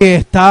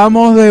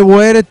Estamos de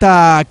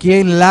vuelta aquí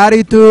en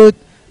Latitude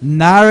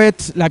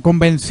NARETS, la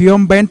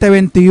convención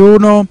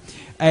 2021.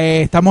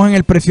 Estamos en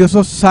el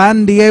precioso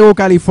San Diego,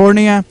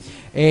 California.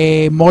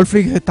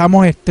 Morphflix,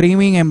 estamos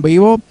streaming en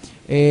vivo.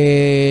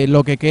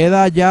 Lo que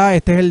queda ya,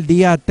 este es el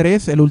día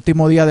 3, el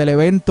último día del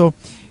evento.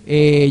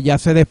 Ya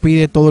se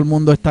despide todo el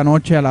mundo esta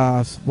noche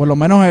por lo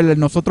menos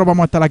nosotros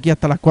vamos a estar aquí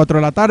hasta las 4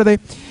 de la tarde.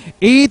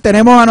 Y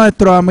tenemos a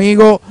nuestro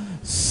amigo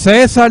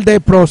César de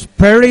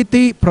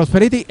Prosperity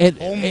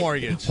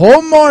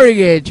Home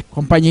Mortgage,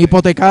 compañía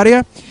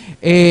hipotecaria.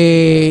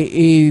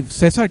 Y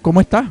César, ¿cómo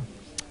está?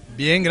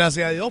 Bien,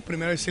 gracias a Dios.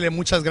 Primero decirle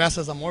muchas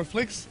gracias a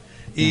Morphflix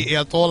y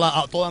a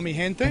toda mi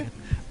gente.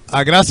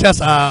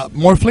 Gracias a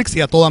Morphflix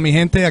y a toda mi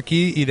gente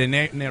aquí y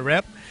de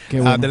NAREP.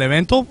 Bueno. Del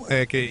evento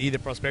y de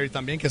Prosperity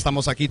también, que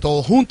estamos aquí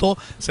todos juntos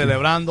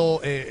celebrando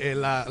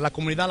la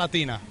comunidad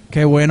latina.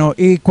 Qué bueno.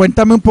 Y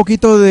cuéntame un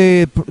poquito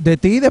de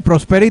ti, de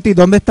Prosperity.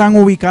 ¿Dónde están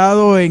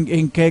ubicados?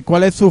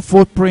 ¿Cuál es su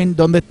footprint?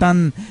 ¿Dónde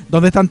están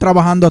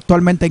trabajando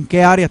actualmente? ¿En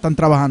qué área están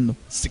trabajando?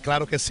 Sí,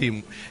 claro que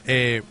sí.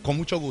 Con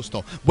mucho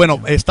gusto.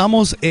 Bueno,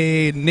 estamos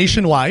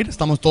nationwide,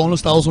 estamos todos en los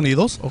Estados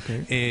Unidos.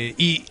 Okay.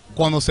 Y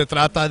cuando se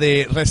trata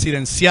de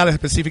residencial,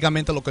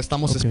 específicamente lo que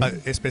estamos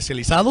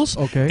especializados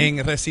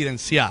en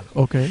residencial.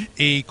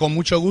 Y con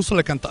mucho gusto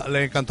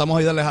le encantamos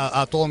ayudarles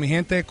a toda mi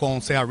gente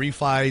con sea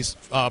refis,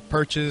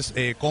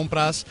 purchase,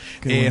 compras,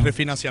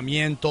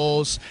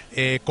 refinanciamientos,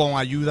 con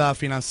ayuda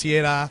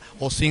financiera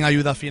o sin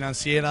ayuda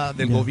financiera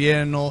del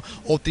gobierno,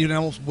 o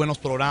tenemos buenos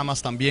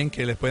programas también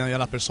que les pueden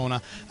ayudar a las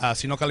personas.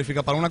 Si no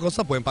califica para una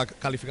cosa, pueden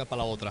calificar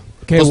para la otra.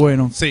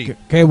 Bueno. Sí.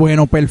 Qué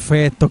bueno,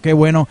 perfecto, qué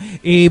bueno.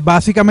 Y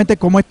básicamente,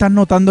 ¿cómo estás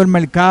notando el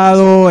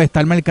mercado? ¿Está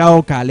el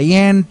mercado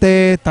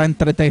caliente?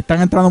 ¿Te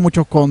están entrando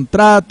muchos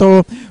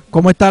contratos?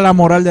 ¿Cómo está la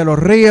moral de los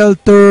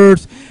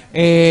realtors?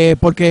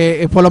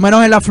 Porque por lo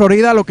menos en la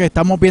Florida lo que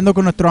estamos viendo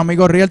con nuestros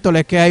amigos realtors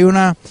es que hay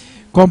una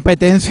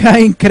competencia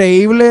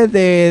increíble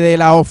de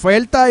la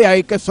oferta y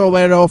hay que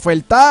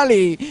sobreofertar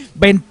y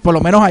por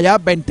lo menos allá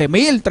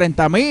 20,000,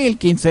 30,000,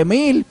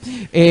 15,000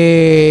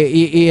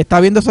 y está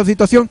viendo esa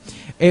situación.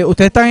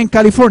 ¿Ustedes están en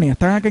California?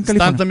 ¿Están aquí en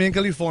California? Están también en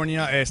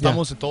California,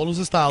 estamos en todos los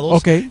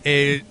estados.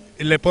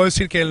 Le puedo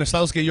decir que en los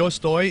estados que yo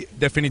estoy,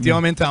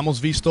 definitivamente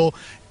hemos visto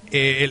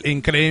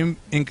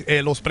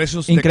los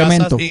precios de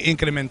casas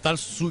incrementar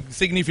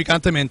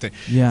significantemente.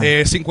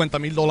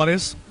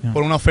 $50,000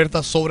 por una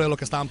oferta sobre lo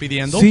que estaban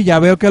pidiendo. Sí, ya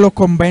veo que los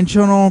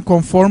conventional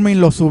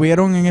conforming los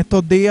subieron en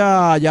estos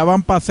días, ya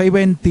van para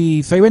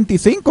 620,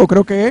 625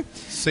 creo que es.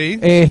 Sí.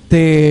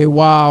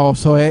 Wow,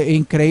 eso es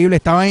increíble.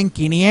 Estaban en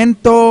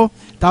 500,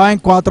 estaba en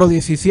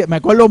 417. Me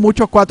acuerdo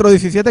mucho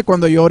 417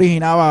 cuando yo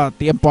originaba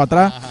tiempo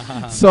atrás.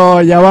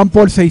 Ya van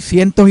por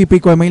 600 y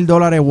pico de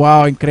 $1,000.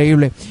 Wow,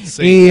 increíble.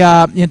 Sí. Y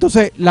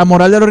entonces la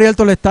moral de los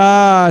realtores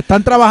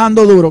están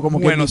trabajando duro, como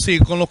bueno, sí,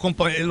 con los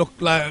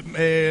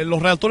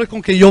realtores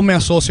con que yo me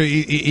asocio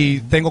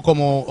y tengo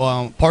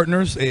como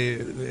partners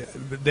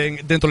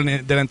dentro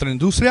de la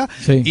industria,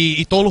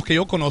 y todos los que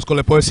yo conozco,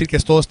 les puedo decir que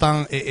todos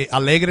están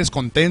alegres,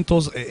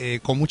 contentos,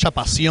 con mucha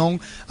pasión,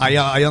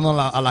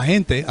 ayudando a la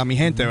gente, a mi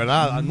gente,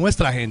 ¿verdad? A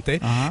nuestra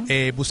gente,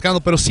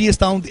 buscando, pero sí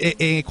están,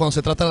 cuando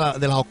se trata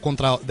de las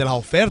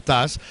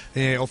ofertas,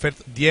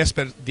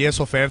 10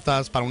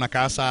 ofertas para una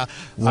casa.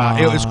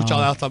 He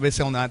escuchado hasta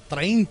veces una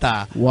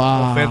 30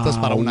 ofertas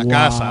para una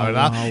casa,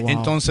 ¿verdad?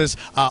 Entonces,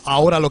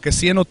 ahora lo que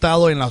sí he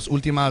notado en las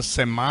últimas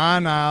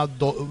semanas,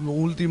 yo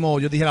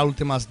dije las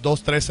últimas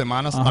 2-3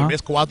 semanas, tal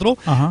vez 4,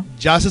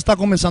 ya se está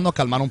comenzando a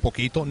calmar un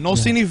poquito. No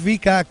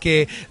significa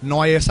que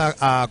no hay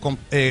esa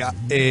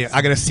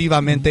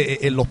agresivamente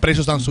los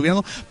precios están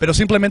subiendo, pero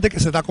simplemente que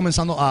se está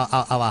comenzando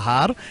a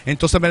bajar.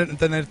 Entonces,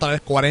 tener tal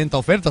vez 40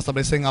 ofertas, tal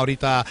vez en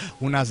ahorita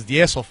unas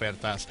 10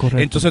 ofertas.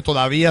 Correcto. Entonces,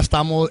 todavía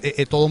estamos,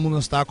 todo el mundo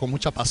está con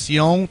mucha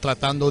pasión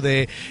tratando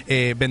de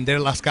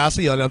vender las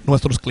casas y a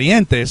nuestros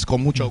clientes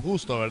con mucho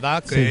gusto,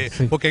 ¿verdad?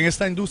 Porque en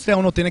esta industria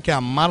uno tiene que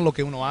amar lo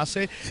que uno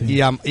hace y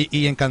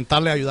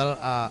encantarle ayudar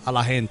a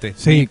la gente.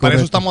 Sí, para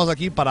eso estamos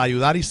aquí, para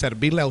ayudar y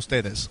servirle a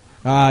ustedes.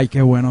 Ay,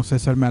 qué bueno,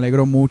 César, me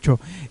alegro mucho.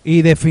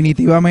 Y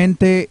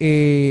definitivamente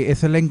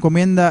esa es la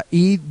encomienda.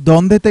 ¿Y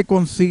dónde te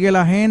consigue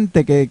la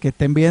gente que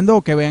estén viendo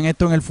o que vean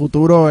esto en el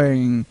futuro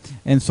en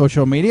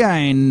social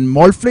media, en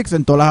Morphflix,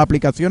 en todas las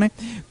aplicaciones?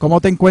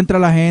 ¿Cómo te encuentra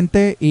la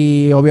gente?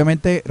 Y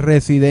obviamente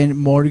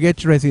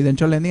Mortgage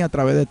Residential Lending a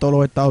través de todos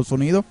los Estados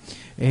Unidos,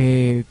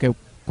 que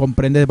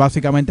comprende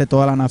básicamente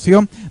toda la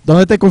nación.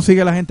 ¿Dónde te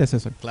consigue la gente,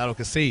 César? Claro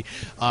que sí.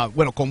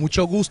 Bueno, con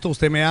mucho gusto.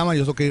 Usted me llama.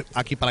 Yo estoy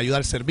aquí para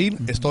ayudar a servir.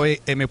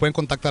 Me pueden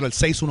contactar al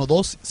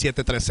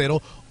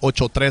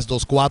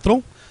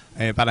 612-730-8324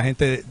 para la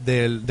gente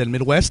del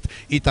Midwest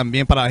y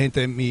también para la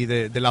gente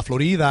de la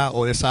Florida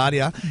o de esa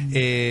área.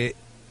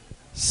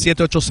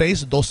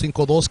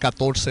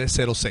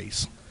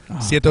 786-252-1406.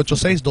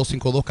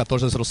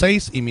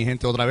 786-252-1406 y mi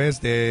gente otra vez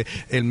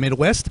del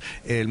Midwest,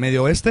 el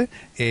Medio Oeste,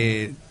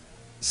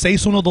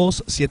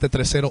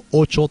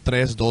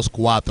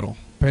 612-730-8324.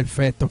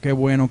 Perfecto, qué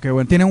bueno, qué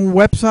bueno. ¿Tiene un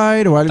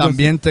website o algo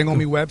También así? tengo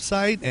mi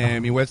website.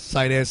 Mi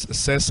website es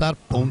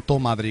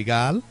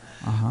cesar.madrigal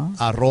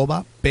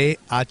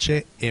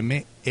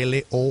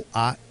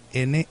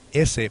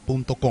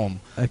phmloans.com.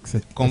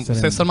 Con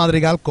César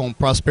Madrigal con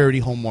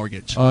Prosperity Home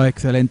Mortgage. Oh,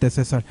 excelente,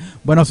 César.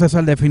 Bueno,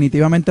 César,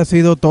 definitivamente ha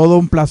sido todo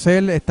un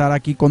placer estar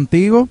aquí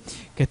contigo,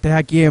 que estés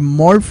aquí en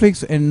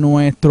Morflix, en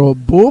nuestro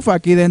booth,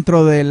 aquí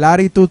dentro de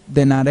Latitude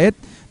de NARET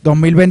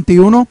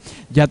 2021.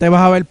 Ya te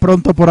vas a ver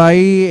pronto por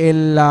ahí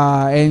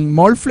en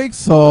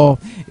Morflix.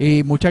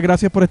 Y muchas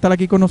gracias por estar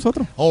aquí con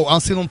nosotros. Oh,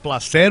 han sido un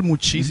placer.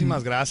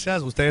 Muchísimas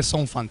gracias. Ustedes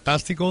son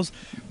fantásticos.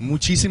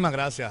 Muchísimas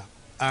gracias.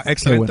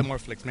 Excelente, bueno.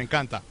 Morflix, me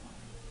encanta.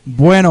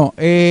 Bueno,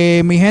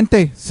 mi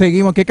gente,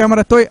 seguimos. ¿Qué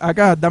cámara estoy?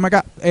 Acá, dame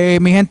acá.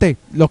 Mi gente,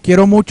 los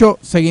quiero mucho.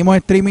 Seguimos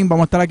streaming.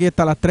 Vamos a estar aquí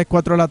hasta las 3,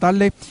 4 de la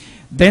tarde.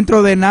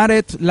 Dentro de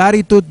NARET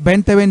Latitude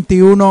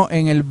 2021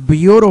 en el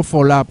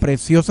beautiful, la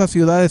preciosa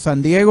ciudad de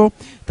San Diego.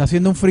 Está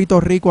haciendo un frito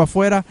rico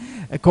afuera.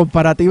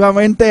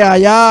 Comparativamente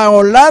allá en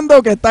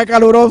Orlando, que está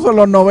caluroso en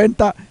los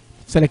 90.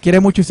 Se les quiere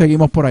mucho y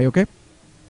seguimos por ahí, ¿ok?